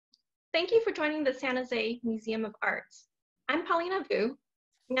Thank you for joining the San Jose Museum of Arts. I'm Paulina Vu,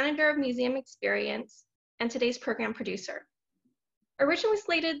 Manager of Museum Experience and today's program producer. Originally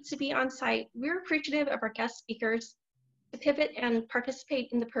slated to be on site, we're appreciative of our guest speakers to pivot and participate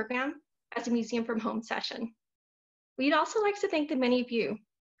in the program as a museum from home session. We'd also like to thank the many of you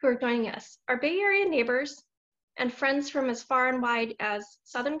who are joining us, our Bay Area neighbors and friends from as far and wide as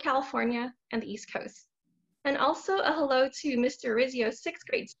Southern California and the East Coast. And also a hello to Mr. Rizzio's 6th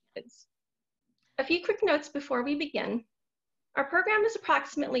grade students. A few quick notes before we begin. Our program is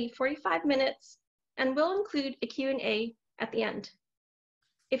approximately 45 minutes and will include a Q&A at the end.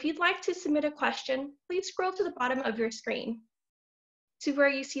 If you'd like to submit a question, please scroll to the bottom of your screen to where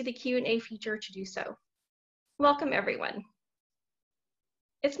you see the Q&A feature to do so. Welcome, everyone.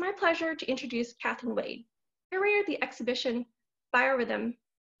 It's my pleasure to introduce Kathryn Wade, curator of the exhibition Biorhythm,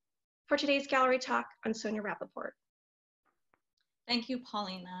 for today's gallery talk on Sonya Rapoport. Thank you,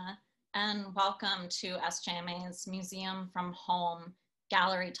 Paulina, and welcome to SJMA's Museum from Home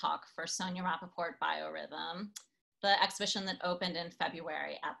gallery talk for Sonya Rapoport Biorhythm, the exhibition that opened in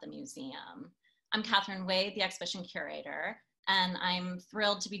February at the museum. I'm Kathryn Wade, the exhibition curator, and I'm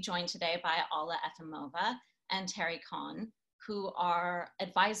thrilled to be joined today by Alla Efimova and Terri Cohn, who are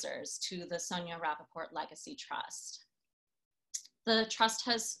advisors to the Sonya Rapoport Legacy Trust. The Trust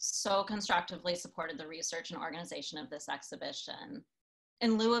has so constructively supported the research and organization of this exhibition.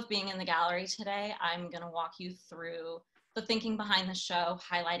 In lieu of being in the gallery today, I'm going to walk you through the thinking behind the show,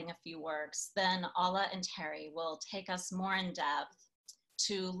 highlighting a few works. Then Alla and Terri will take us more in depth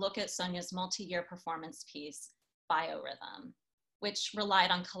to look at Sonya's multi-year performance piece, Biorhythm, which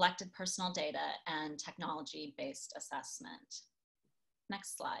relied on collected personal data and technology-based assessment.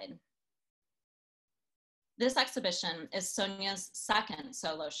 Next slide. This exhibition is Sonya's second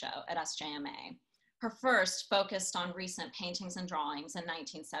solo show at SJMA. Her first focused on recent paintings and drawings in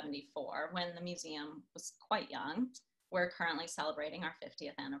 1974 when the museum was quite young. We're currently celebrating our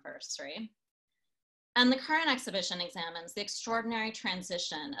 50th anniversary. And the current exhibition examines the extraordinary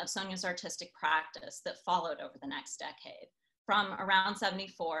transition of Sonya's artistic practice that followed over the next decade, from around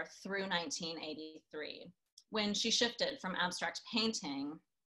 74 through 1983, when she shifted from abstract painting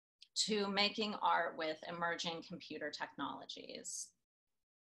to making art with emerging computer technologies.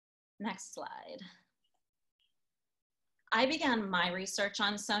 Next slide. I began my research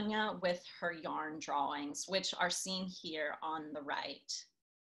on Sonya with her yarn drawings, which are seen here on the right.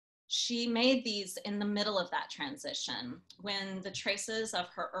 She made these in the middle of that transition, when the traces of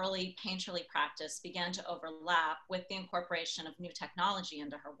her early painterly practice began to overlap with the incorporation of new technology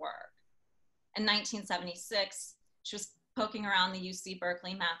into her work. In 1976, she was poking around the UC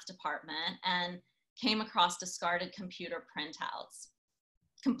Berkeley math department and came across discarded computer printouts.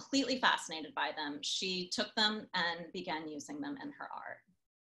 Completely fascinated by them, she took them and began using them in her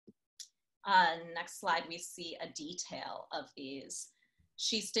art. Next slide, we see a detail of these.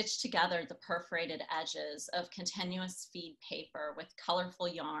 She stitched together the perforated edges of continuous feed paper with colorful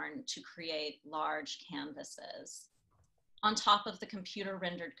yarn to create large canvases. On top of the computer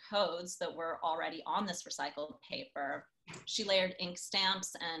rendered codes that were already on this recycled paper, she layered ink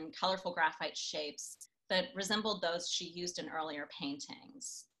stamps and colorful graphite shapes that resembled those she used in earlier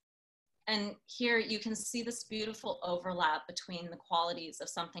paintings. And here you can see this beautiful overlap between the qualities of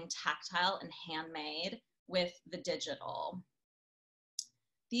something tactile and handmade with the digital.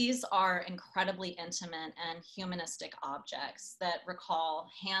 These are incredibly intimate and humanistic objects that recall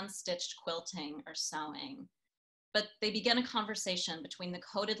hand-stitched quilting or sewing, but they begin a conversation between the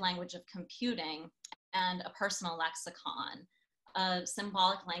coded language of computing and a personal lexicon, a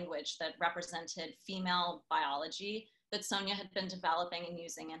symbolic language that represented female biology that Sonya had been developing and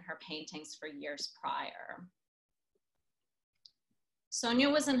using in her paintings for years prior. Sonya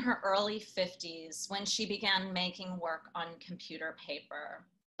was in her early 50s when she began making work on computer paper,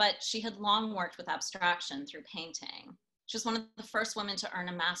 but she had long worked with abstraction through painting. She was one of the first women to earn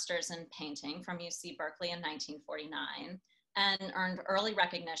a master's in painting from UC Berkeley in 1949 and earned early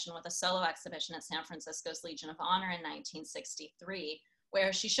recognition with a solo exhibition at San Francisco's Legion of Honor in 1963,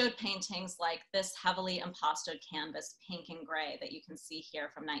 where she showed paintings like this heavily impastoed canvas, pink and gray, that you can see here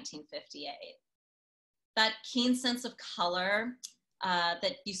from 1958. That keen sense of color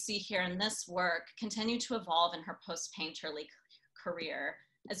that you see here in this work continued to evolve in her post-painterly career,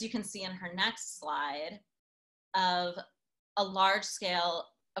 as you can see in her next slide, of a large-scale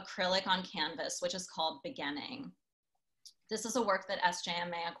acrylic on canvas, which is called Beginning. This is a work that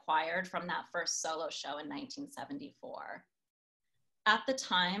SJMA acquired from that first solo show in 1974. At the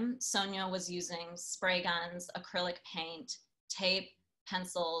time, Sonya was using spray guns, acrylic paint, tape,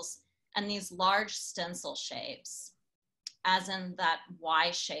 pencils, and these large stencil shapes. as in that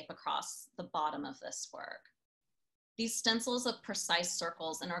Y shape across the bottom of this work. These stencils of precise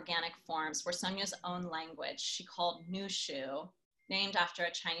circles in organic forms were Sonya's own language she called Nushu, named after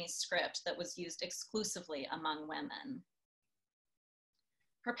a Chinese script that was used exclusively among women.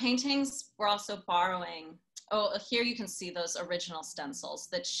 Her paintings were also borrowing, here you can see those original stencils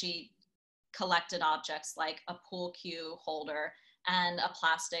that she collected objects like a pool cue holder and a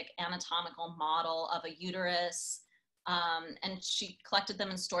plastic anatomical model of a uterus. And she collected them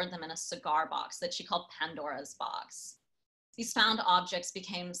and stored them in a cigar box that she called Pandora's box. These found objects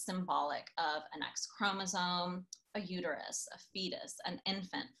became symbolic of an X chromosome, a uterus, a fetus, an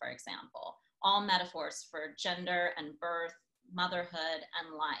infant, for example, all metaphors for gender and birth, motherhood,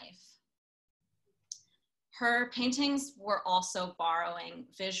 and life. Her paintings were also borrowing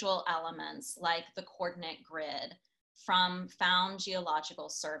visual elements like the coordinate grid from found geological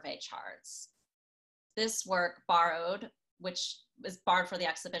survey charts. This work which was borrowed for the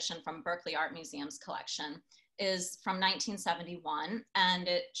exhibition from Berkeley Art Museum's collection, is from 1971, and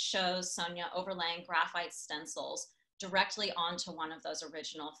it shows Sonya overlaying graphite stencils directly onto one of those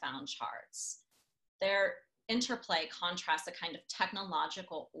original found charts. Their interplay contrasts a kind of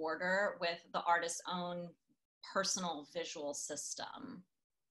technological order with the artist's own personal visual system.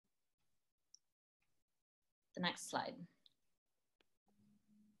 The next slide.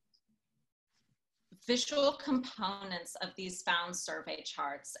 Visual components of these found survey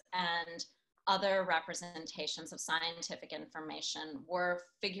charts and other representations of scientific information were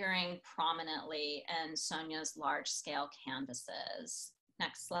figuring prominently in Sonya's large-scale canvases.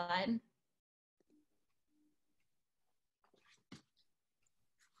 Next slide.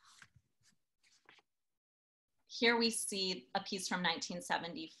 Here we see a piece from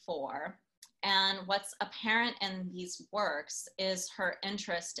 1974. And what's apparent in these works is her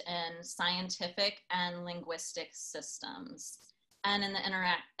interest in scientific and linguistic systems and in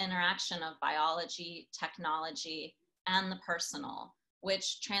the interaction of biology, technology, and the personal,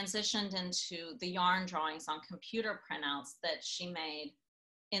 which transitioned into the yarn drawings on computer printouts that she made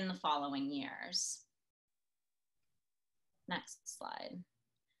in the following years. Next slide.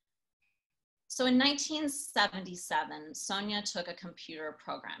 So in 1977, Sonya took a computer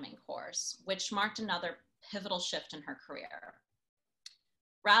programming course, which marked another pivotal shift in her career.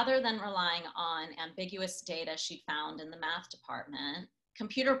 Rather than relying on ambiguous data she'd found in the math department,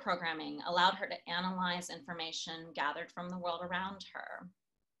 computer programming allowed her to analyze information gathered from the world around her.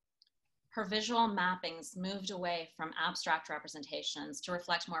 Her visual mappings moved away from abstract representations to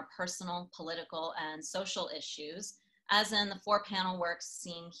reflect more personal, political, and social issues, as in the 4-panel work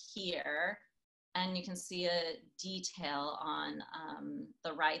seen here. And you can see a detail on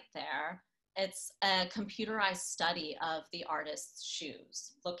the right there. It's a computerized study of the artist's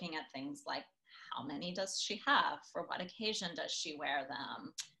shoes, looking at things like how many does she have, for what occasion does she wear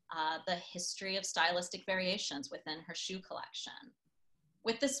them, the history of stylistic variations within her shoe collection.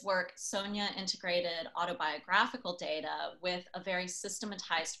 With this work, Sonya integrated autobiographical data with a very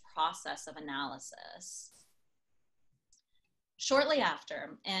systematized process of analysis. Shortly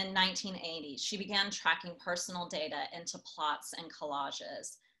after, in 1980, she began tracking personal data into plots and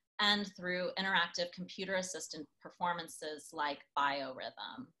collages, and through interactive computer-assisted performances like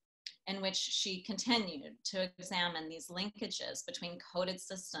biorhythm, in which she continued to examine these linkages between coded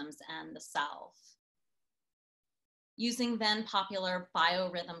systems and the self. Using then popular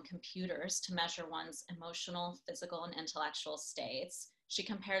biorhythm computers to measure one's emotional, physical, and intellectual states, she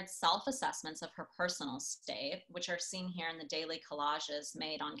compared self-assessments of her personal state, which are seen here in the daily collages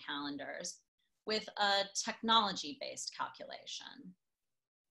made on calendars, with a technology-based calculation.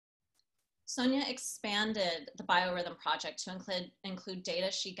 Sonya expanded the biorhythm project to include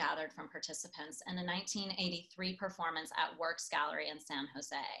data she gathered from participants in a 1983 performance at Works Gallery in San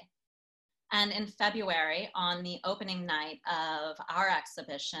Jose. And in February, on the opening night of our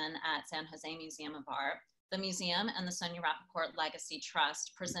exhibition at San Jose Museum of Art, the museum and the Sonya Rapoport Legacy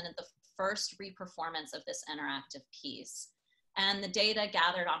Trust presented the first reperformance of this interactive piece. And the data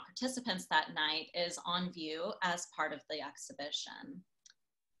gathered on participants that night is on view as part of the exhibition.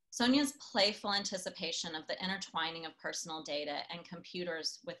 Sonya's playful anticipation of the intertwining of personal data and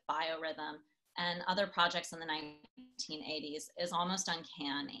computers with biorhythm and other projects in the 1980s is almost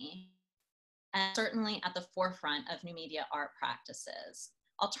uncanny, and certainly at the forefront of new media art practices.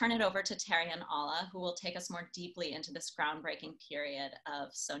 I'll turn it over to Terri and Alla, who will take us more deeply into this groundbreaking period of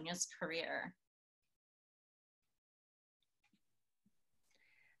Sonya's career.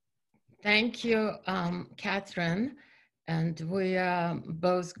 Thank you, Kathryn. And we are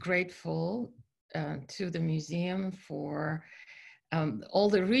both grateful to the museum for all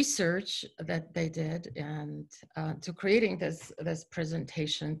the research that they did and to creating this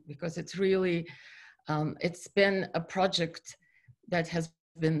presentation, because it's really, it's been a project that has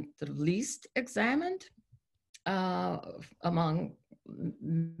been the least examined among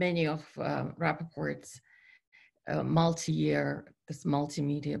many of Rapoport's multi-year, this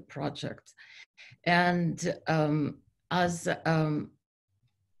multimedia project. And as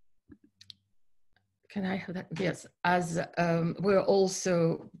can I have that? Yes, as we're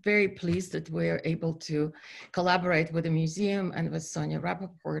also very pleased that we're able to collaborate with the museum and with Sonya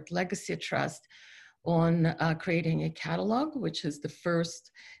Rapoport Legacy Trust on creating a catalog, which is the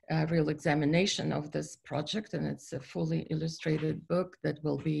first real examination of this project. And it's a fully illustrated book that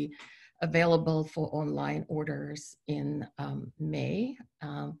will be available for online orders in May.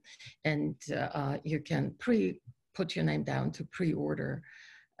 And you can put your name down to pre-order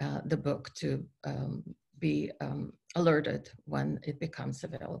the book to be alerted when it becomes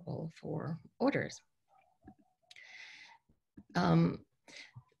available for orders.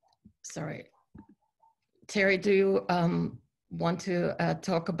 Sorry. Terri, do you want to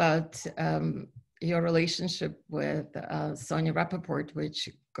talk about your relationship with Sonya Rapoport, which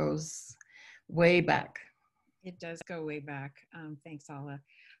goes way back? It does go way back. Thanks, Alla.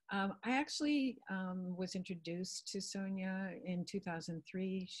 I actually was introduced to Sonya in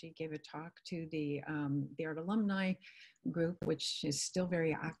 2003. She gave a talk to the Art Alumni group, which is still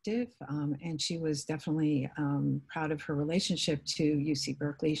very active. And she was definitely proud of her relationship to UC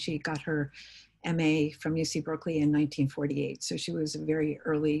Berkeley. She got her MA from UC Berkeley in 1948. So she was a very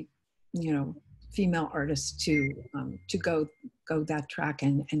early, female artist to go that track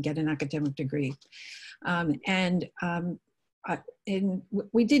and get an academic degree.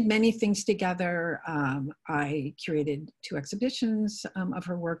 We did many things together. I curated 2 exhibitions of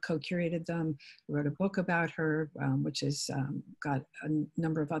her work, co-curated them, wrote a book about her, which has got a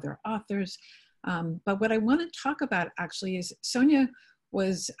number of other authors. But what I want to talk about actually is Sonya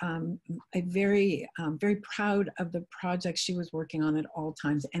was very proud of the projects she was working on at all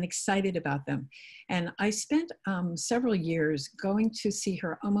times and excited about them. And I spent several years going to see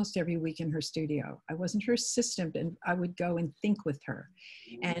her almost every week in her studio. I wasn't her assistant, and I would go and think with her.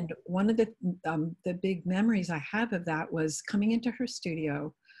 And one of the big memories I have of that was coming into her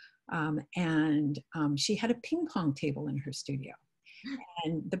studio, and she had a ping pong table in her studio.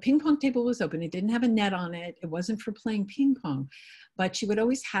 And the ping pong table was open. It didn't have a net on it. It wasn't for playing ping pong, but she would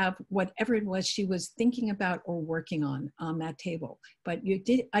always have whatever it was she was thinking about or working on that table. But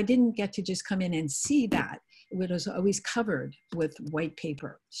I didn't get to just come in and see that. It was always covered with white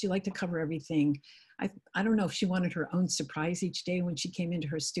paper. She liked to cover everything. I don't know if she wanted her own surprise each day when she came into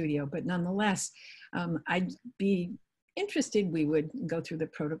her studio, but nonetheless, I'd be interested. We would go through the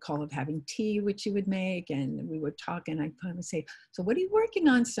protocol of having tea, which she would make, and we would talk, and I'd finally say, so what are you working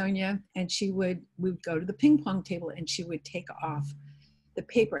on, Sonya? And we would go to the ping pong table, and she would take off the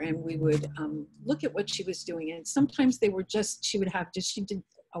paper, and we would look at what she was doing. And sometimes they were she did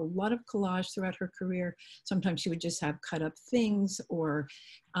a lot of collage throughout her career. Sometimes she would just have cut up things, or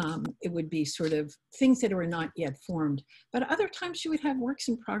it would be sort of things that were not yet formed. But other times she would have works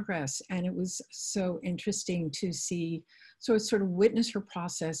in progress, and it was so interesting to see, sort of witness her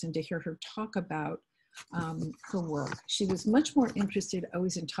process and to hear her talk about her work. She was much more interested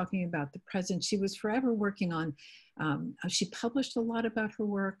always in talking about the present. She was forever working on, she published a lot about her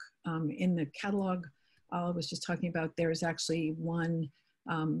work in the catalog. Alla was just talking about, there's actually one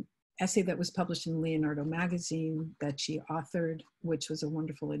essay that was published in Leonardo magazine that she authored, which was a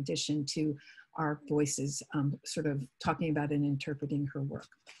wonderful addition to our voices, sort of talking about and interpreting her work.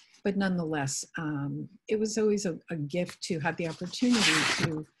 But nonetheless, it was always a gift to have the opportunity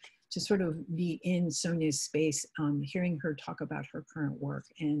to sort of be in Sonya's space, hearing her talk about her current work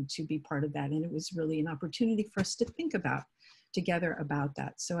and to be part of that. And it was really an opportunity for us to think together about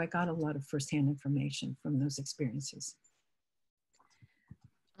that. So I got a lot of firsthand information from those experiences.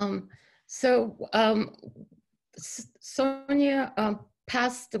 Sonya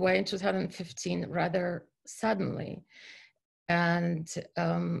passed away in 2015 rather suddenly. And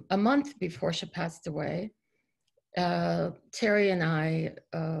a month before she passed away, Terri and I,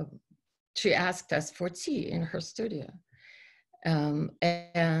 she asked us for tea in her studio.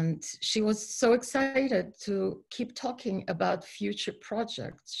 And she was so excited to keep talking about future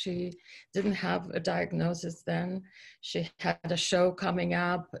projects. She didn't have a diagnosis then. She had a show coming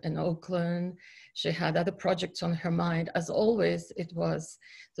up in Oakland. She had other projects on her mind. As always, it was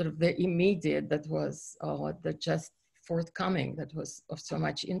sort of the immediate that was the just forthcoming that was of so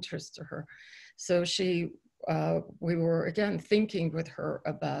much interest to her. So she we were again thinking with her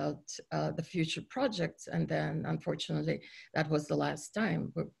about the future projects, and then unfortunately that was the last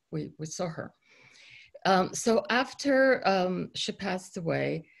time we saw her. So after she passed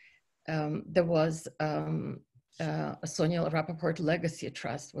away, there was a Sonya Rapoport Legacy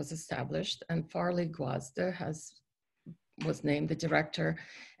Trust was established, and Farley Gwazda was named the director,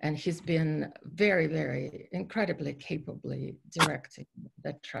 and he's been very, very incredibly capably directing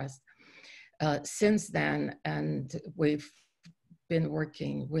that trust since then, and we've been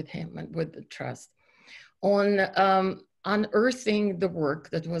working with him and with the trust on unearthing the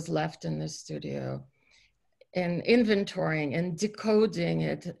work that was left in the studio, and inventorying and decoding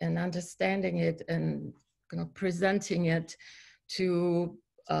it and understanding it and presenting it to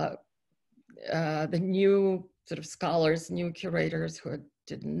the new sort of scholars, new curators who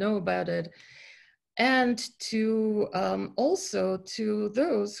didn't know about it, and to also to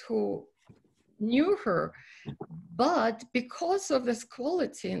those who knew her, but because of this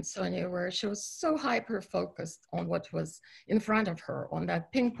quality in Sonya, where she was so hyper-focused on what was in front of her, on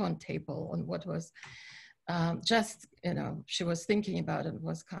that ping pong table, on what was just, she was thinking about and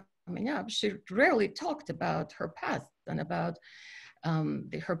was coming up. She rarely talked about her past and about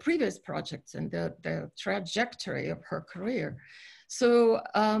her previous projects and the trajectory of her career. So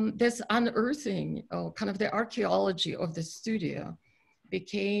this unearthing, kind of the archaeology of the studio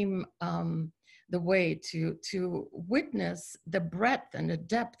became the way to witness the breadth and the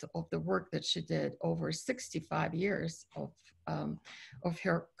depth of the work that she did over 65 years of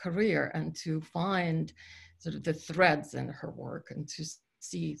her career, and to find sort of the threads in her work and to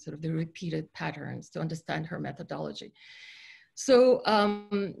see sort of the repeated patterns, to understand her methodology. So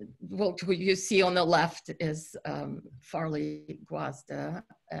what you see on the left is Farley Gwazda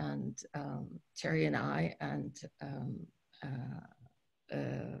and Terri and I and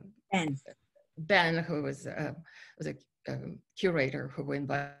Ben, who was a curator who we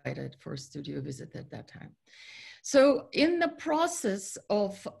invited for a studio visit at that time. So in the process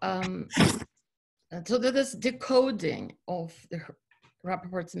of, so this decoding of the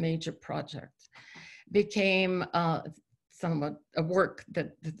Rapoport's major project became somewhat a work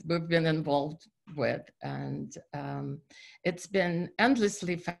that we've been involved with, and it's been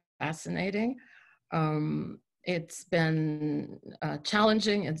endlessly fascinating. It's been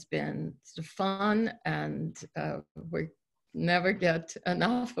challenging, it's been sort of fun, and we never get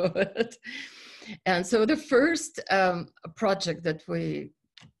enough of it. And so the first project that we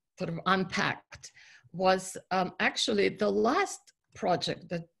sort of unpacked was actually the last project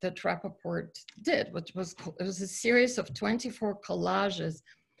that Rapoport did, which was, it was a series of 24 collages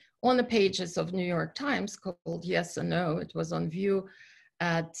on the pages of New York Times called Yes or No. It was on view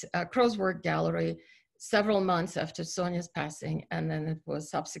at Crow's Work Gallery several months after Sonya's passing, and then it was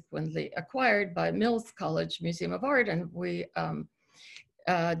subsequently acquired by Mills College Museum of Art, and we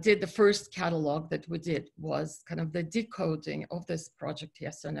did the first catalog that we did was kind of the decoding of this project,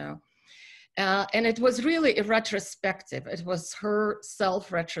 Yes or No. And it was really a retrospective. It was her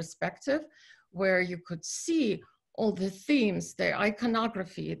self-retrospective, where you could see all the themes, the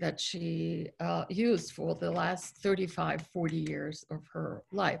iconography that she used for the last 35, 40 years of her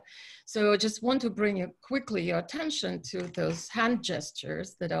life. So I just want to bring you quickly your attention to those hand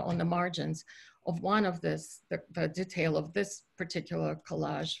gestures that are on the margins of one of this, the detail of this particular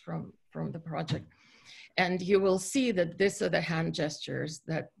collage from the project. And you will see that these are the hand gestures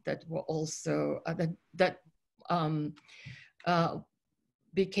that were also,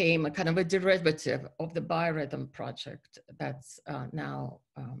 became a kind of a derivative of the biorhythm project that's now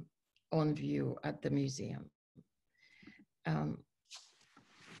on view at the museum.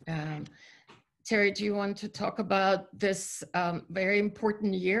 Terri, do you want to talk about this very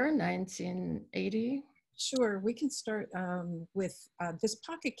important year, 1980? Sure, we can start with this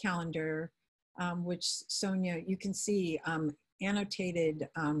pocket calendar, which Sonya, you can see annotated.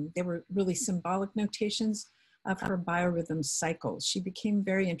 They were really symbolic notations of her biorhythm cycles. She became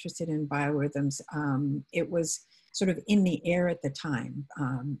very interested in biorhythms. It was sort of in the air at the time.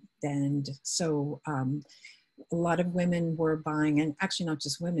 And so a lot of women were buying, and actually not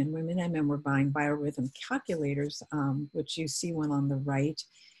just women, women and men were buying biorhythm calculators, which you see one on the right.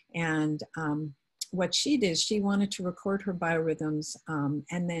 And what she did, she wanted to record her biorhythms.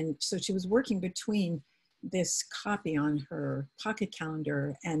 And then, so she was working between this copy on her pocket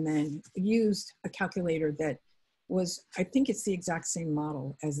calendar and then used a calculator that was, I think it's the exact same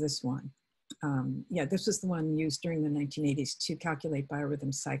model as this one. Yeah, this was the one used during the 1980s to calculate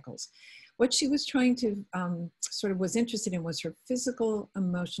biorhythm cycles. What she was trying to sort of was interested in was her physical,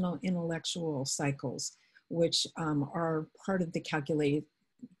 emotional, intellectual cycles, which are part of the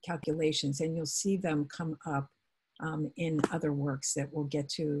calculations, and you'll see them come up in other works that we'll get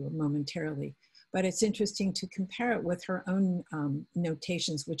to momentarily. But it's interesting to compare it with her own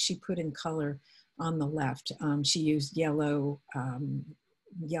notations, which she put in color on the left. She used yellow,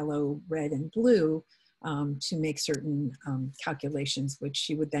 red, and blue to make certain calculations, which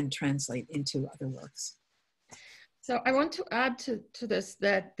she would then translate into other works. So I want to add to this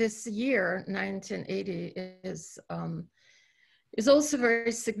that this year, 1980, is also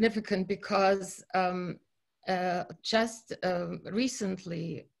very significant because just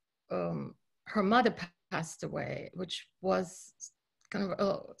recently, her mother passed away, which was kind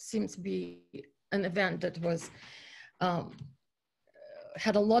of seems to be an event that was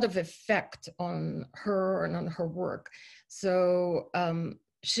had a lot of effect on her and on her work. So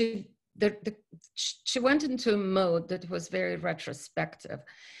she went into a mode that was very retrospective.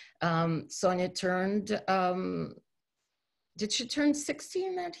 Sonya turned, did she turn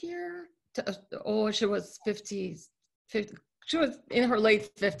 16 that year? Or she was 50, she was in her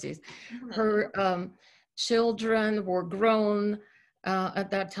late 50s. Her children were grown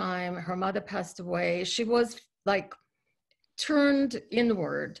at that time. Her mother passed away. She was like turned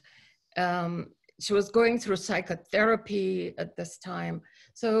inward. She was going through psychotherapy at this time.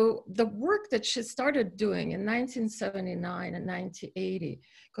 So the work that she started doing in 1979 and 1980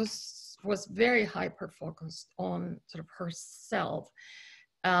 was very hyper-focused on sort of herself.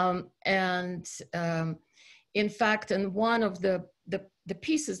 In fact, in one of the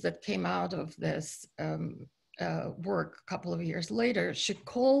pieces that came out of this work a couple of years later, she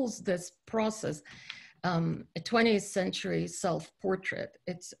calls this process a 20th century self-portrait.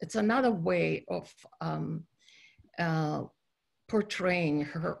 It's another way of portraying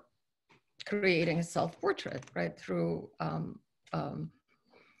her, creating a self-portrait, right, through a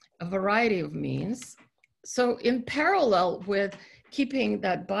variety of means. So in parallel with keeping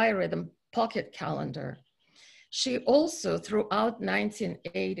that biorhythm pocket calendar, she also throughout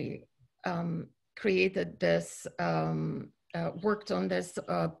 1980 created this, worked on this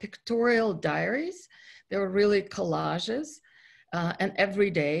pictorial diaries. They were really collages, and every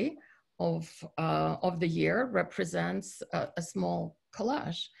day of the year represents a small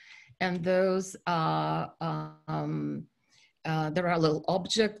collage. And those are, there are little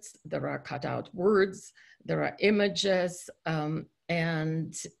objects, there are cut out words, there are images,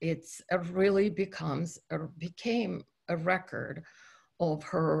 and it's really became a record of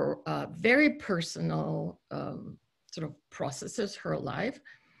her very personal sort of processes, her life.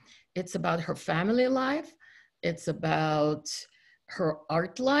 It's about her family life. It's about her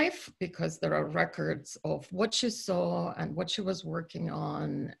art life, because there are records of what she saw and what she was working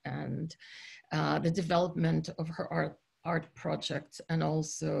on, and the development of her art projects, and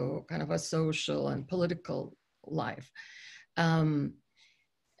also kind of a social and political life. So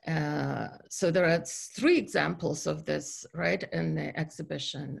there are 3 examples of this, right, in the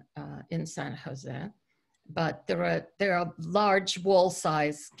exhibition in San Jose. But there are large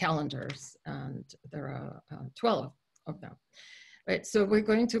wall-size calendars, and there are 12 of them, right? So we're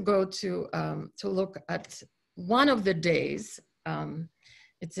going to go to look at one of the days.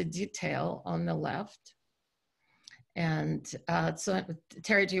 It's a detail on the left, and so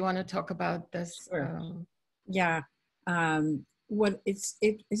Terri, do you want to talk about this? Sure. Yeah.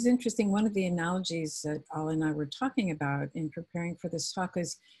 It is interesting. One of the analogies that Alla and I were talking about in preparing for this talk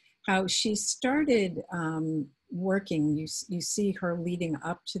is how she started working. You see her leading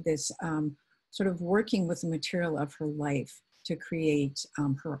up to this, sort of working with the material of her life to create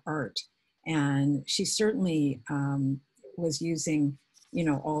her art. And she certainly was using, you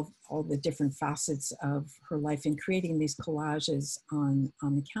know, all the different facets of her life in creating these collages on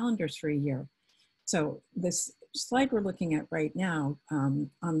the calendars for a year. So this slide we're looking at right now, on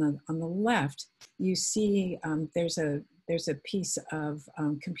the left, you see there's a piece of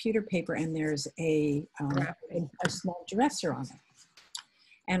computer paper, and there's a small dresser on it.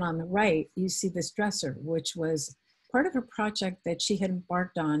 And on the right, you see this dresser, which was part of a project that she had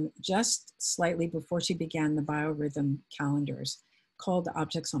embarked on just slightly before she began the biorhythm calendars, called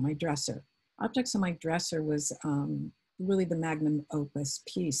Objects on My Dresser. Objects on My Dresser was really the magnum opus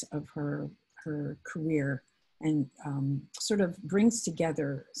piece of her career, and sort of brings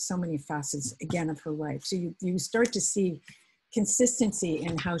together so many facets, again, of her life. So you start to see consistency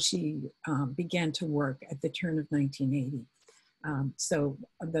in how she began to work at the turn of 1980. So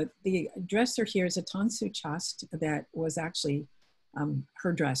the dresser here is a Tansu chast that was actually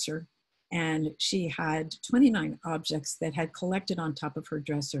her dresser. And she had 29 objects that had collected on top of her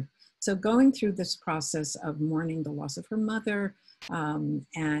dresser. So going through this process of mourning the loss of her mother,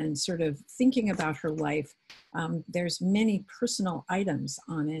 and sort of thinking about her life, there's many personal items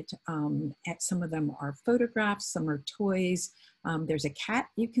on it. Some of them are photographs, some are toys. There's a cat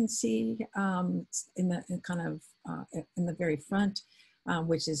you can see in the very front,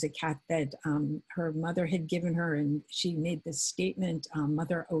 which is a cat that her mother had given her, and she made this statement,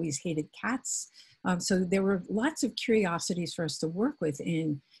 "Mother always hated cats." So there were lots of curiosities for us to work with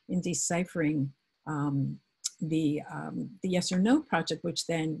in deciphering the Yes or No project, which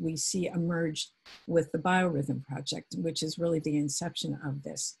then we see emerged with the Biorhythm project, which is really the inception of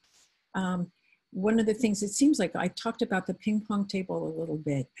this. One of the things, it seems like I talked about the ping pong table a little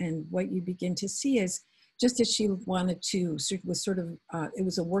bit, and what you begin to see is, just as she wanted to, it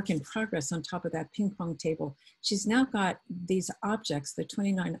was a work in progress on top of that ping pong table, she's now got these objects, the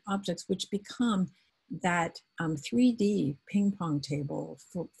 29 objects, which become that 3D ping pong table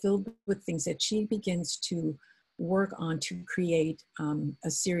filled with things that she begins to work on to create a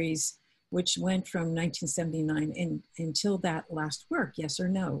series which went from 1979 until that last work, Yes or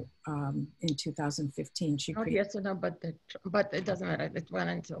No, in 2015. She Not Yes or No, but it doesn't matter. It went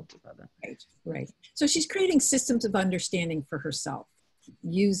until 2000. Right. So she's creating systems of understanding for herself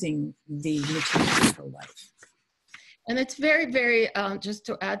using the materials of her life. And it's very, very, just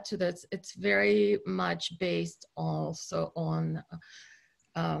to add to this, it's very much based also on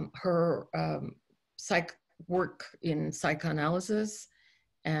her work in psychoanalysis.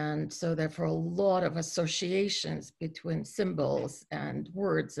 And so therefore a lot of associations between symbols and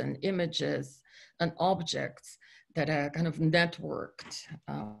words and images and objects that are kind of networked,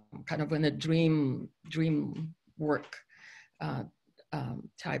 kind of in a dream work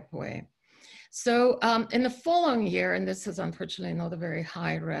type way. So in the following year, and this is unfortunately not a very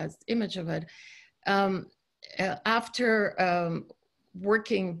high-res image of it, after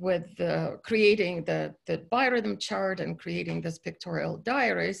working with creating the biorhythm chart and creating this pictorial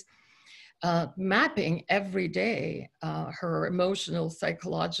diaries, mapping every day her emotional,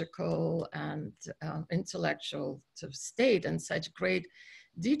 psychological, and intellectual sort of state in such great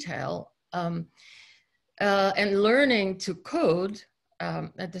detail, and learning to code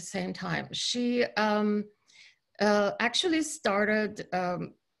at the same time. She actually started,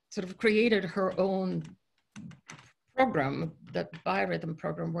 sort of created her own program, the biorhythm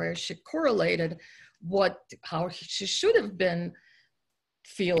program, where she correlated how she should have been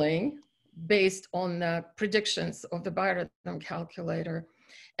feeling based on the predictions of the biorhythm calculator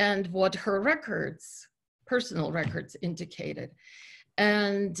and what her records, personal records, indicated.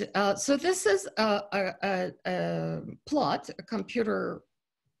 And so this is a plot, a computer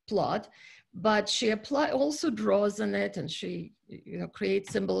plot, but she also draws on it, and she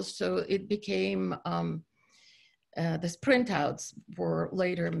creates symbols. So it became, these printouts were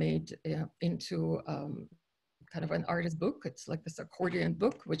later made into kind of an artist book. It's like this accordion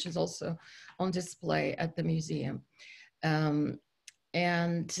book, which is also on display at the museum.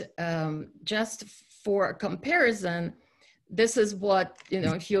 Just for a comparison, this is what,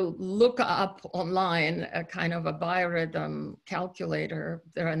 if you look up online a kind of a biorhythm calculator,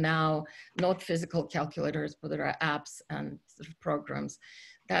 there are now not physical calculators, but there are apps and sort of programs.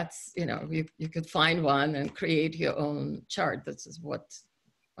 That's, you could find one and create your own chart. This is what,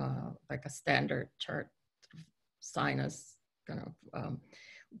 like a standard chart, sinus, kind of,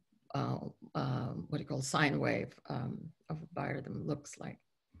 what do you call, sine wave of a biorhythm looks like.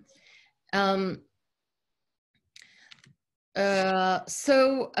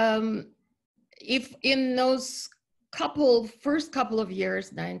 If in those first couple of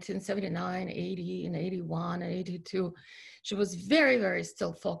years, 1979, 80, and 81, and 82, she was very, very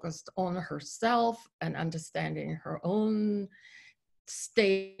still focused on herself and understanding her own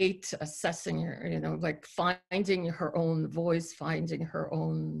state, assessing her, like finding her own voice, finding her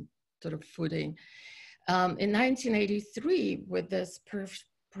own sort of footing. In 1983, with this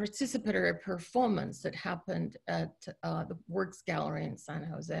participatory performance that happened at the Works Gallery in San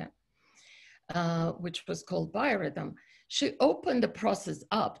Jose, which was called Biorhythm, she opened the process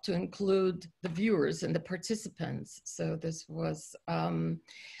up to include the viewers and the participants. So this was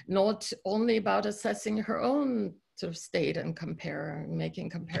not only about assessing her own sort of state and making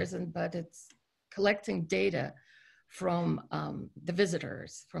comparison, but it's collecting data from the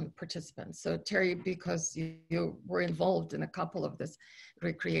visitors, from participants. So Terri, because you were involved in a couple of these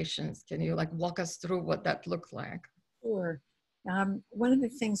recreations, can you walk us through what that looked like? Sure. One of the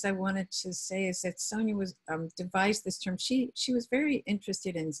things I wanted to say is that Sonya was devised this term. She was very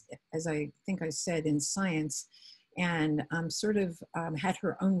interested in, as I think I said, in science, and sort of had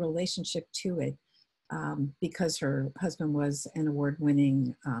her own relationship to it. Because her husband was an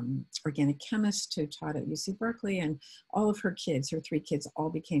award-winning organic chemist who taught at UC Berkeley, and all of her kids, her 3 kids, all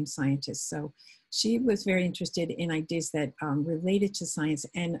became scientists. So she was very interested in ideas that related to science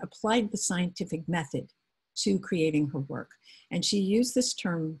and applied the scientific method to creating her work. And she used this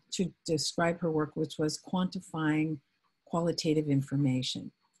term to describe her work, which was quantifying qualitative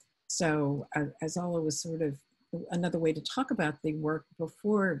information. So as Alla was sort of another way to talk about the work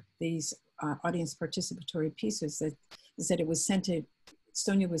before these audience participatory pieces, that is that it was centered,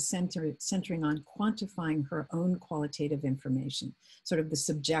 Sonya was centering on quantifying her own qualitative information, sort of the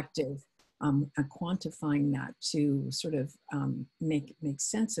subjective, and quantifying that to sort of make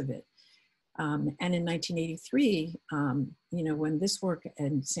sense of it. And in 1983, you know, when this work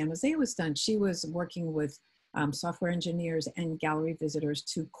in San Jose was done, she was working with software engineers and gallery visitors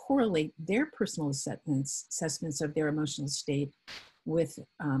to correlate their personal assessments of their emotional state with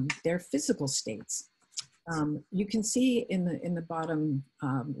their physical states. You can see in the bottom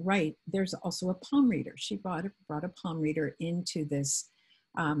right, there's also a palm reader. She brought a palm reader into this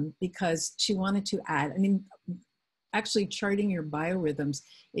because she wanted to add, I mean, actually charting your biorhythms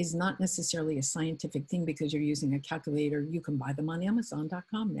is not necessarily a scientific thing because you're using a calculator. You can buy them on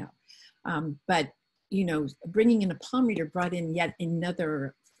Amazon.com now. But, you know, bringing in a palm reader brought in yet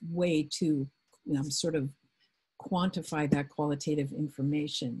another way to, you know, sort of quantify that qualitative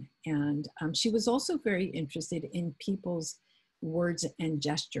information. And she was also very interested in people's words and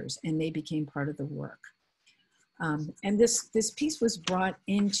gestures, and they became part of the work. And this piece was brought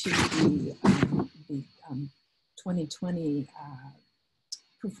into the 2020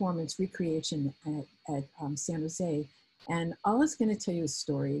 performance recreation at San Jose. And Alla's going to tell you a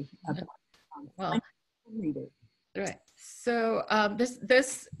story about well, reader. Right. So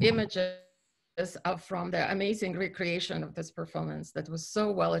this image is from the amazing recreation of this performance that was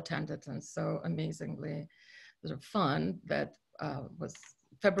so well attended and so amazingly sort of fun. That was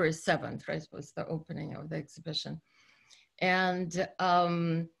February 7th, right? Was the opening of the exhibition. And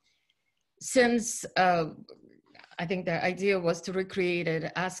since I think the idea was to recreate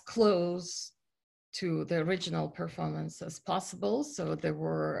it as close to the original performance as possible, so there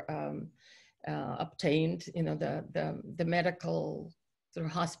were obtained, you know, the medical sort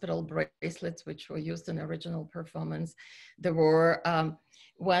of hospital bracelets which were used in the original performance. There were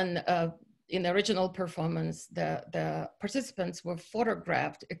when in the original performance, the participants were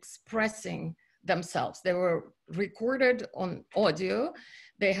photographed expressing themselves. They were recorded on audio.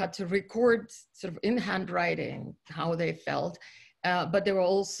 They had to record sort of in handwriting how they felt, but they were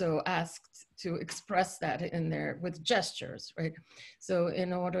also asked to express that in there with gestures, right? So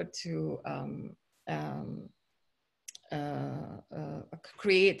in order to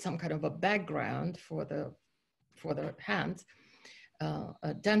create some kind of a background for the hands,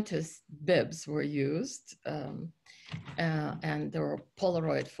 dentist bibs were used, and there were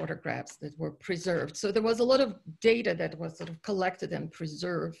Polaroid photographs that were preserved. So there was a lot of data that was sort of collected and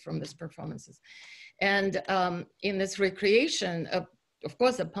preserved from these performances. And in this recreation, of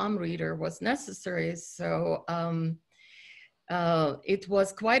course, a palm reader was necessary. So it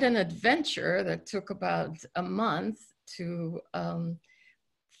was quite an adventure that took about a month to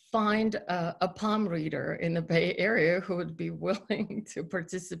find a palm reader in the Bay Area who would be willing to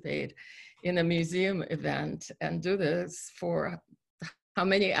participate in a museum event and do this for how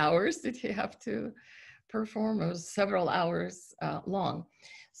many hours did he have to perform? It was several hours long.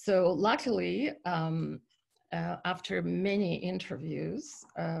 So luckily, after many interviews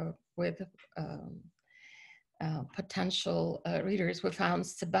with potential readers, we found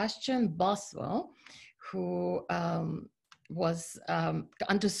Sebastian Boswell, who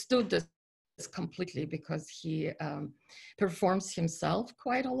understood this completely because he performs himself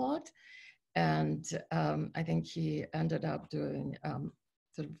quite a lot. And I think he ended up doing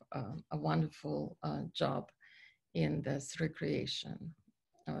sort of a wonderful job in this recreation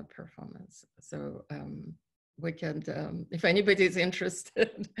performance. So we can, if anybody is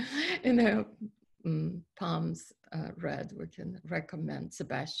interested in a palms read, we can recommend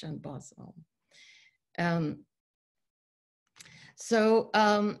Sebastian Boswell. So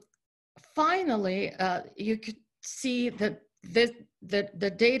finally, you could see that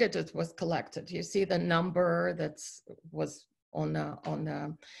the data that was collected. You see the number that was on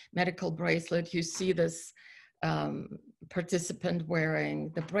the medical bracelet. You see this participant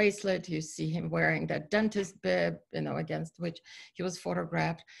wearing the bracelet. You see him wearing that dentist bib, you know, against which he was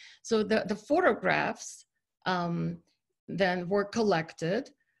photographed. So the photographs then were collected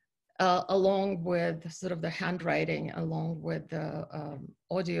along with sort of the handwriting, along with the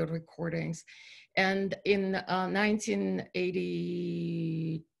audio recordings. And in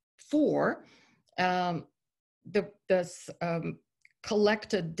 1984, this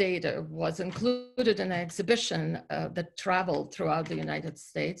collected data was included in an exhibition that traveled throughout the United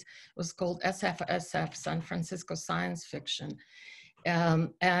States. It was called SFSF, San Francisco Science Fiction.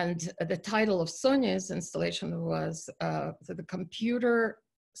 And the title of Sonya's installation was so The Computer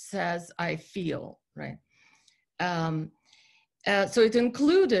Says I Feel, right? So it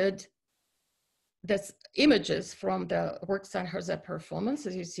included this images from the work center performance,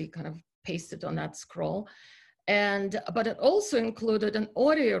 as you see kind of pasted on that scroll. But it also included an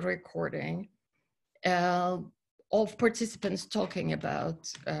audio recording of participants talking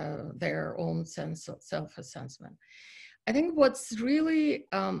about their own sense of self-assessment. I think what's really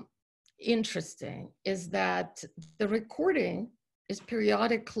interesting is that the recording is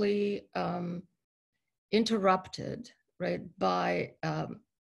periodically interrupted, right, by a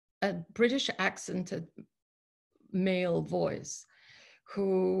British accented male voice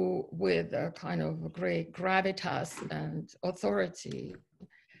who, with a kind of great gravitas and authority,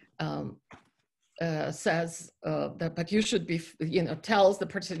 says that, but you should be, tells the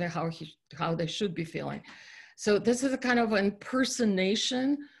person how they should be feeling. So this is a kind of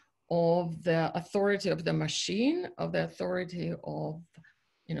impersonation of the authority of the machine, of the authority of,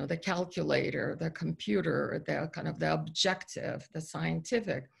 the calculator, the computer, the kind of the objective, the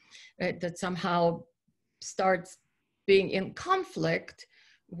scientific, right, that somehow starts being in conflict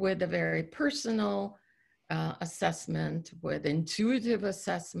with a very personal assessment, with intuitive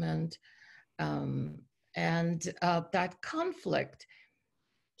assessment. And that conflict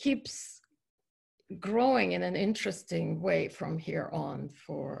keeps growing in an interesting way from here on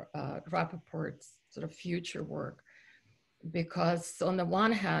for Rapoport's sort of future work. Because on the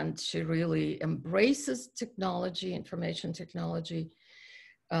one hand, she really embraces technology, information technology,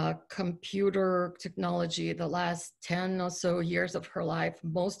 computer technology. The last 10 or so years of her life,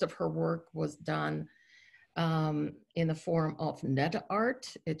 most of her work was done in the form of net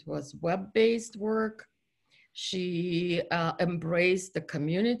art. It was web-based work. She embraced the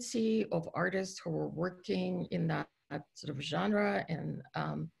community of artists who were working in that sort of genre and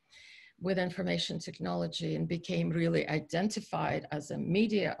with information technology, and became really identified as a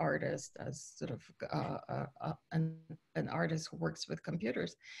media artist, as sort of an artist who works with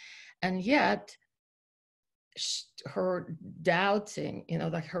computers. And yet, her doubting,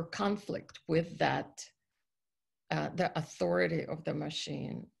 like her conflict with that, the authority of the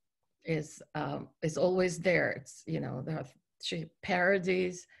machine is always there. It's, she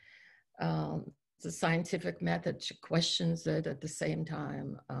parodies the scientific method, she questions it at the same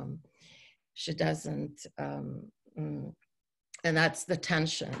time. She doesn't, and that's the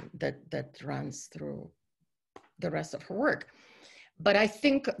tension that runs through the rest of her work. But I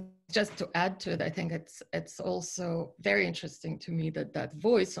think, just to add to it, I think it's also very interesting to me that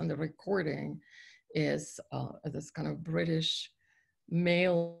voice on the recording is this kind of British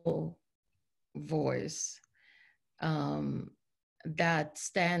male voice that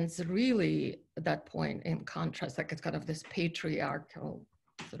stands really at that point in contrast, like it's kind of this patriarchal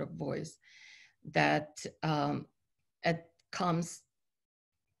sort of voice that it comes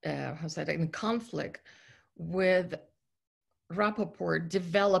in conflict with Rapoport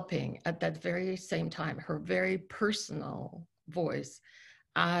developing at that very same time her very personal voice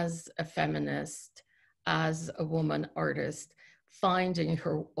as a feminist, as a woman artist, finding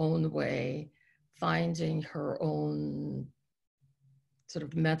her own way, finding her own sort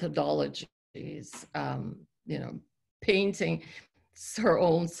of methodologies, painting her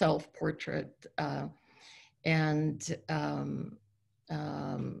own self-portrait, and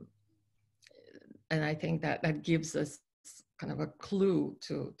I think that gives us kind of a clue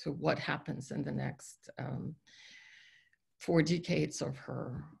to what happens in the next 4 decades of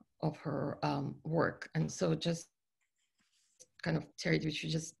her work. And so, just kind of, Terri, would you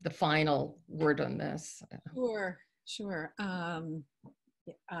just the final word on this? Sure.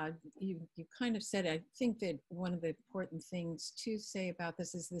 You kind of said, I think that one of the important things to say about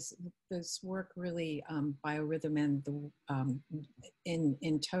this is this work really, biorhythm and the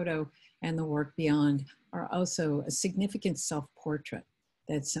in toto and the work beyond are also a significant self-portrait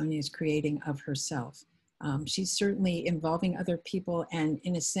that Sonya is creating of herself. She's certainly involving other people and,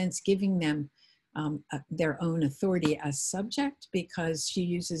 in a sense, giving them their own authority as subject, because she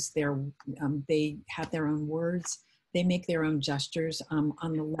uses they have their own words. They make their own gestures. On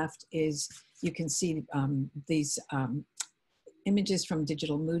the left is, you can see these images from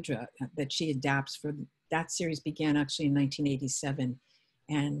Digital Mudra that she adapts for. That series began actually in 1987.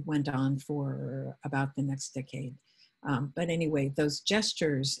 and went on for about the next decade. But anyway, those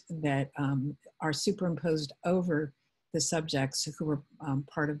gestures that are superimposed over the subjects who were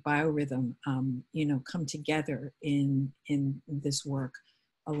part of biorhythm, you know, come together in this work,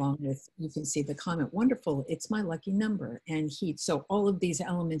 along with, you can see the comment, wonderful, it's my lucky number, and heat. So all of these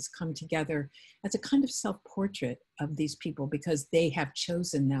elements come together as a kind of self-portrait of these people because they have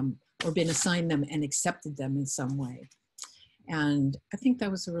chosen them or been assigned them and accepted them in some way. And I think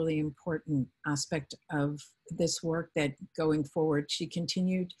that was a really important aspect of this work, that going forward, she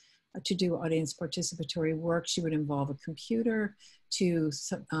continued to do audience participatory work. She would involve a computer to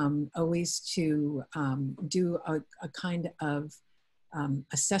always to do a kind of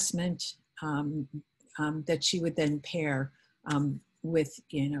assessment that she would then pair with,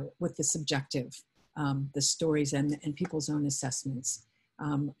 you know, with the subjective, the stories and people's own assessments,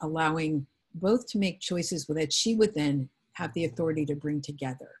 allowing both to make choices that she would then have the authority to bring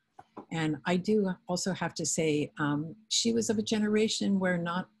together. And I do also have to say, she was of a generation where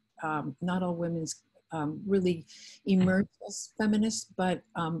not all women's really emerged as feminists, but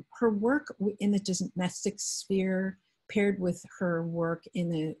her work in the domestic sphere, paired with her work in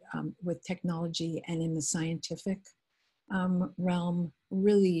the with technology and in the scientific realm,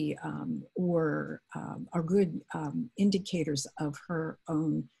 really are good indicators of her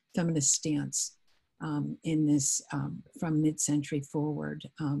own feminist stance in this from mid-century forward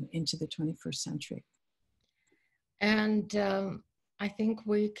into the 21st century. And I think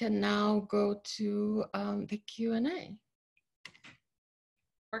we can now go to the Q&A.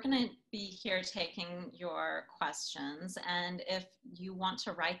 We're going to be here taking your questions, and if you want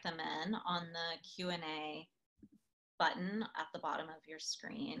to write them in on the Q&A button at the bottom of your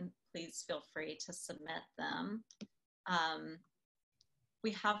screen, please feel free to submit them.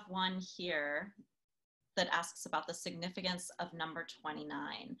 We have one here that asks about the significance of number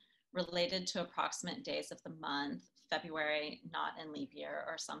 29 related to approximate days of the month, February not in leap year,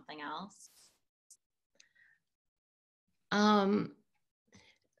 or something else.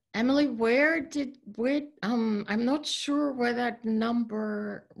 Emily, I'm not sure where that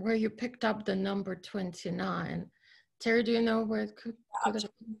number, where you picked up the number 29. Terri, do you know where it could have been?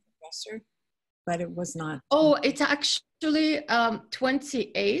 But it was not. Oh, it's actually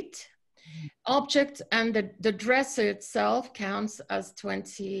 28 objects, and the dresser itself counts as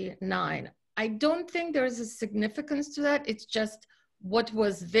 29. I don't think there's a significance to that. It's just what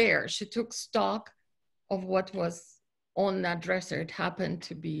was there. She took stock of what was on that dresser. It happened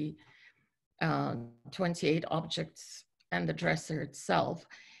to be 28 objects and the dresser itself.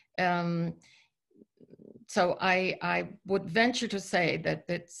 So I would venture to say that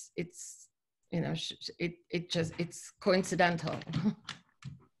it's you know, it's coincidental.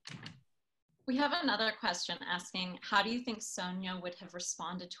 We have another question asking, how do you think Sonya would have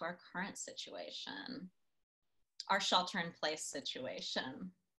responded to our current situation, our shelter-in-place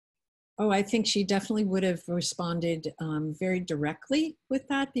situation? Oh, I think she definitely would have responded very directly with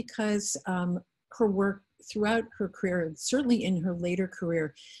that, because her work throughout her career, certainly in her later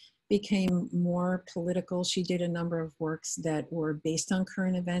career, became more political. She did a number of works that were based on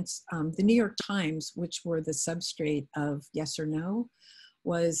current events. The New York Times, which were the substrate of Yes or No,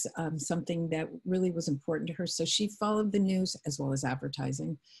 was something that really was important to her. So she followed the news as well as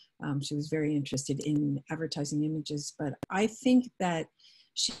advertising. She was very interested in advertising images, but I think that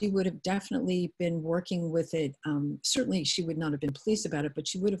she would have definitely been working with it. Certainly she would not have been pleased about it, but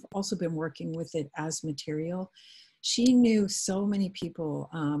she would have also been working with it as material. She knew so many people.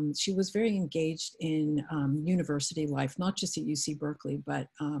 She was very engaged in university life, not just at UC Berkeley, but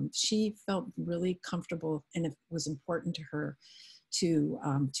she felt really comfortable, and it was important to her to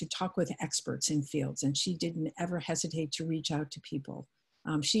talk with experts in fields, and she didn't ever hesitate to reach out to people.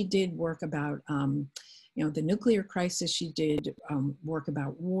 She did work about you know, the nuclear crisis. She did work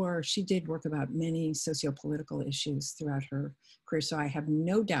about war. She did work about many socio-political issues throughout her career. So I have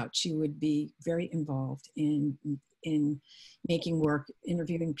no doubt she would be very involved in making work,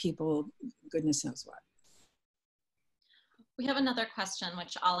 interviewing people, goodness knows what. We have another question,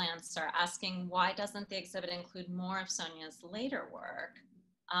 which I'll answer, asking why doesn't the exhibit include more of Sonya's later work?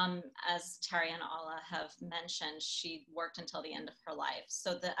 As Terri and Alla have mentioned, she worked until the end of her life.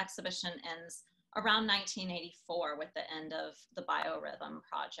 So the exhibition ends around 1984 with the end of the biorhythm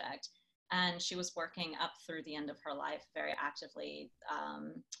project. And she was working up through the end of her life very actively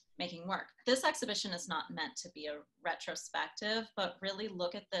making work. This exhibition is not meant to be a retrospective, but really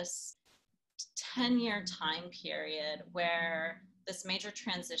look at this 10-year time period where this major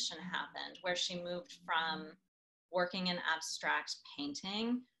transition happened, where she moved from working in abstract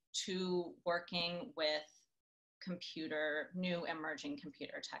painting to working with new emerging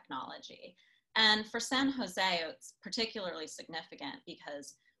computer technology. And for San Jose, it's particularly significant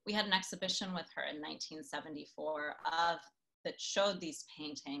because we had an exhibition with her in 1974 that showed these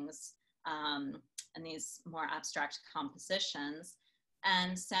paintings and these more abstract compositions.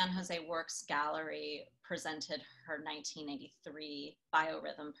 And San Jose Works Gallery presented her 1983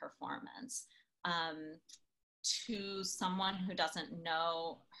 biorhythm performance. To someone who doesn't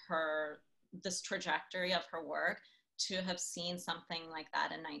know this trajectory of her work, to have seen something like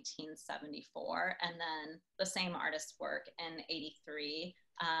that in 1974, and then the same artist's work in 83,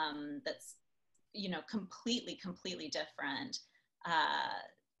 that's, you know, completely different,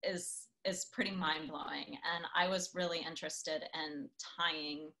 is pretty mind-blowing. And I was really interested in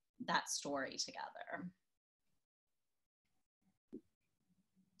tying that story together.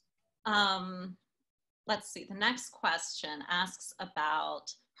 Let's see, the next question asks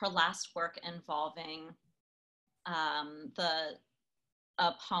about her last work involving a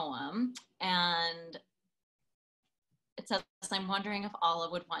poem, and it says, I'm wondering if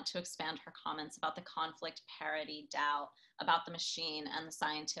Alla would want to expand her comments about the conflict, parody, doubt about the machine and the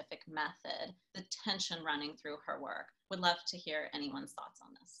scientific method, the tension running through her work. Would love to hear anyone's thoughts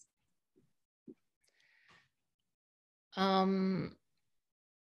on this.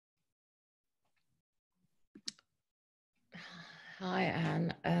 Hi,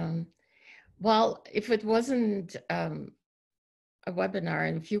 Anne. Well, if it wasn't a webinar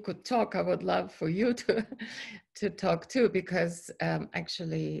and if you could talk, I would love for you to talk too, because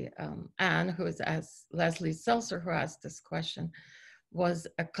actually Anne, who is as Leslie Seltzer, who asked this question, was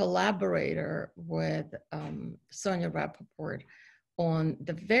a collaborator with Sonya Rapoport on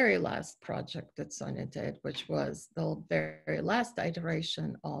the very last project that Sonya did, which was the very last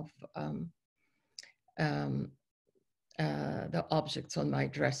iteration of the objects on my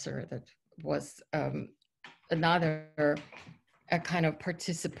dresser, that was another kind of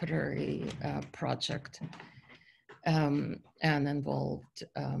participatory project, and involved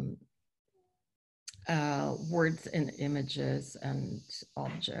words and images and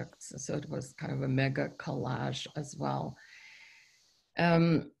objects. So it was kind of a mega collage as well.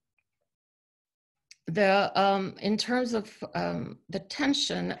 In terms of the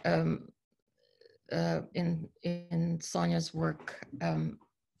tension in Sonya's work,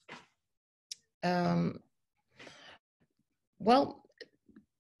 well,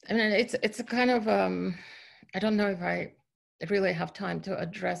 I mean, it's a kind of, I don't know if I really have time to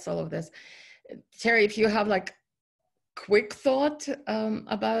address all of this. Terri, if you have like quick thought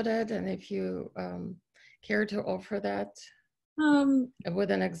about it, and if you care to offer that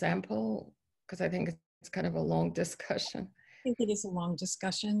with an example, because I think it's kind of a long discussion. I think it is a long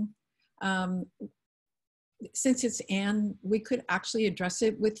discussion. Since it's Anne, we could actually address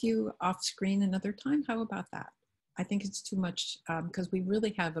it with you off screen another time. How about that? I think it's too much because we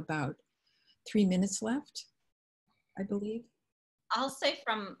really have about 3 minutes left, I believe. I'll say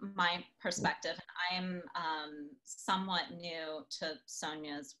from my perspective, I'm somewhat new to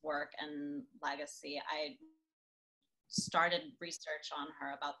Sonya's work and legacy. I started research on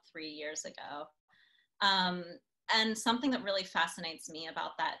her about 3 years ago. And something that really fascinates me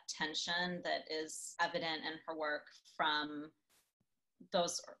about that tension that is evident in her work from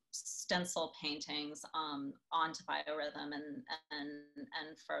those stencil paintings onto biorhythm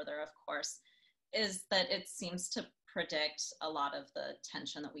and further, of course, is that it seems to predict a lot of the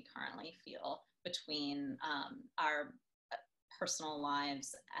tension that we currently feel between our personal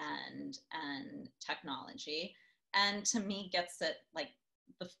lives and technology. And to me, gets at like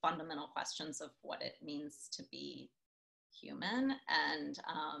the fundamental questions of what it means to be human, and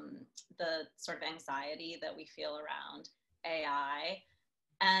the sort of anxiety that we feel around AI.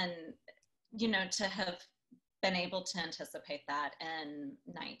 And, you know, to have been able to anticipate that in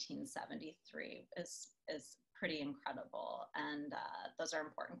 1973 is pretty incredible. And those are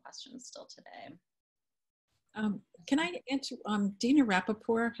important questions still today. Can I answer? Dina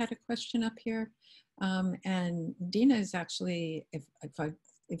Rapoport had a question up here. And Dina is actually, if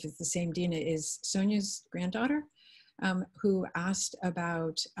it's the same Dina, is Sonya's granddaughter, who asked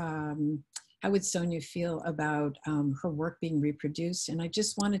about how would Sonya feel about her work being reproduced. And I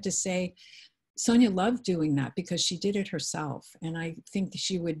just wanted to say, Sonya loved doing that because she did it herself. And I think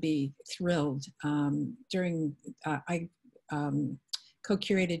she would be thrilled. I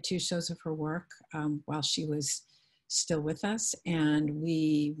co-curated 2 shows of her work while she was still with us, and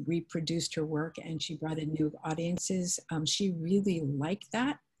we reproduced her work and she brought in new audiences. She really liked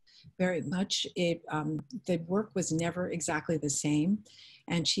that very much. The work was never exactly the same,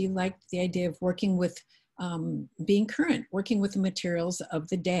 and she liked the idea of working with being current, working with the materials of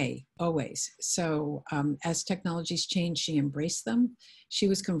the day, always. So as technologies changed, she embraced them. She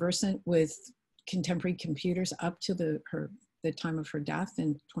was conversant with contemporary computers up to the time of her death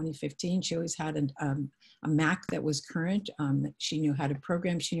in 2015. She always had a Mac that was current. She knew how to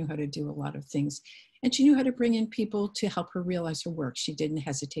program. She knew how to do a lot of things. And she knew how to bring in people to help her realize her work. She didn't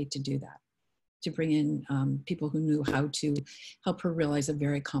hesitate to do that, to bring in people who knew how to help her realize a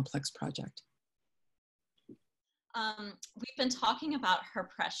very complex project. We've been talking about her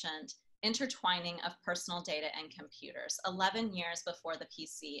prescient intertwining of personal data and computers, 11 years before the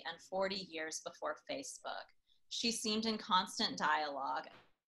PC and 40 years before Facebook. She seemed in constant dialogue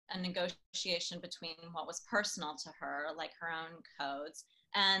and negotiation between what was personal to her, like her own codes,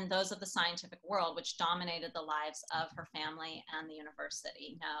 and those of the scientific world, which dominated the lives of her family and the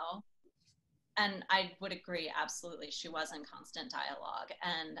university. No? And I would agree, absolutely, she was in constant dialogue.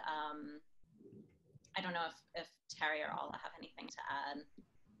 And I don't know if Terri or Alla have anything to add.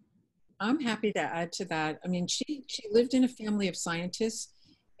 I'm happy to add to that. I mean, she lived in a family of scientists,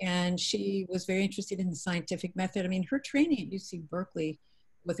 and she was very interested in the scientific method. I mean, her training at UC Berkeley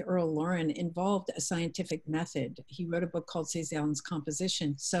with Earl Lauren involved a scientific method. He wrote a book called Cézanne's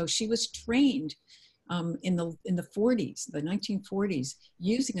Composition. So she was trained in the 40s, the 1940s,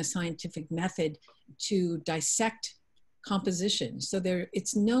 using a scientific method to dissect composition. So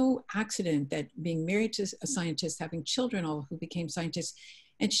it's no accident that being married to a scientist, having children, all who became scientists,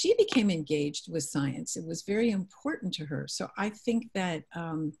 and she became engaged with science. It was very important to her. So I think that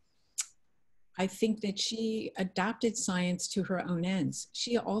she adapted science to her own ends.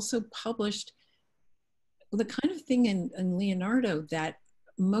 She also published the kind of thing in Leonardo that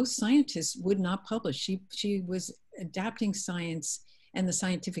most scientists would not publish. She was adapting science and the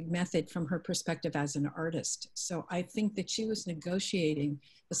scientific method from her perspective as an artist. So I think that she was negotiating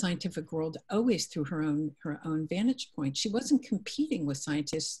the scientific world always through her own vantage point. She wasn't competing with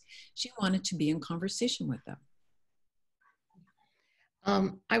scientists. She wanted to be in conversation with them.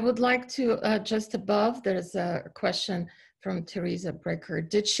 I would like to, just above, there's a question from Teresa Bricker.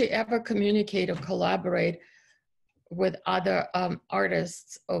 Did she ever communicate or collaborate with other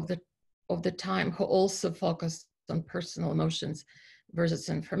artists of the time who also focused on personal emotions versus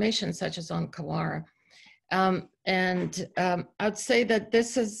information, such as on Kawara? I'd say that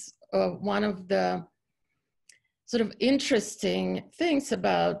this is one of the sort of interesting things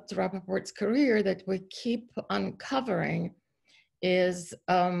about Rapoport's career that we keep uncovering is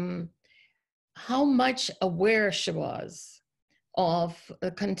how much aware she was of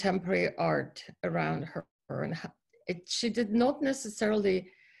the contemporary art around her, and she did not necessarily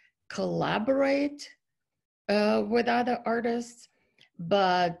collaborate with other artists,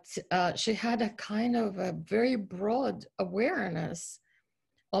 but she had a kind of a very broad awareness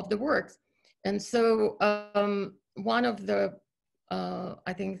of the works. And so one of the,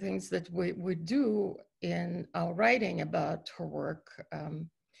 I think, things that we do in our writing about her work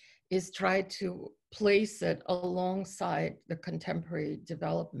is try to place it alongside the contemporary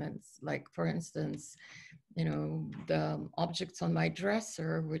developments. Like, for instance, you know, the Objects on My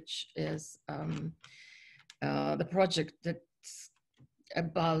Dresser, which is the project that's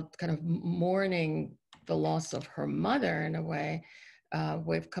about kind of mourning the loss of her mother in a way.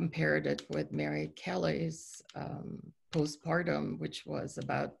 We've compared it with Mary Kelly's Postpartum, which was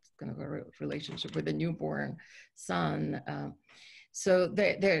about kind of a relationship with a newborn son. So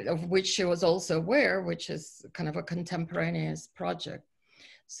of which she was also aware, which is kind of a contemporaneous project.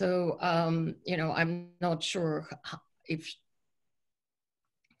 So, you know, I'm not sure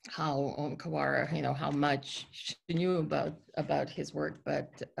how on Kawara, you know, how much she knew about his work,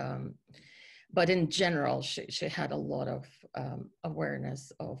 but in general, she had a lot of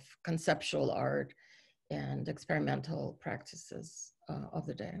awareness of conceptual art and experimental practices of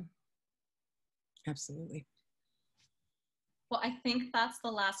the day. Absolutely. Well, I think that's the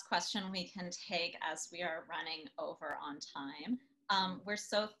last question we can take as we are running over on time. We're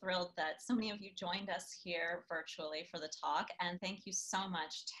so thrilled that so many of you joined us here virtually for the talk, and thank you so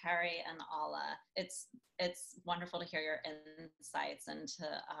much, Terri and Alla. It's wonderful to hear your insights into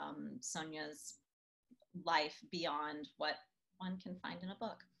Sonya's life beyond what one can find in a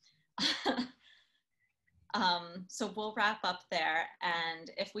book. So we'll wrap up there,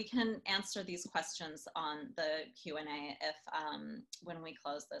 and if we can answer these questions on the Q&A, if when we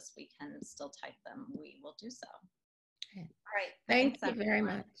close this we can still type them, we will do so. Okay. All right. Thank you very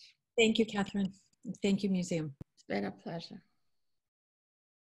much. Thank you, Kathryn. Thank you, Museum. It's been a pleasure.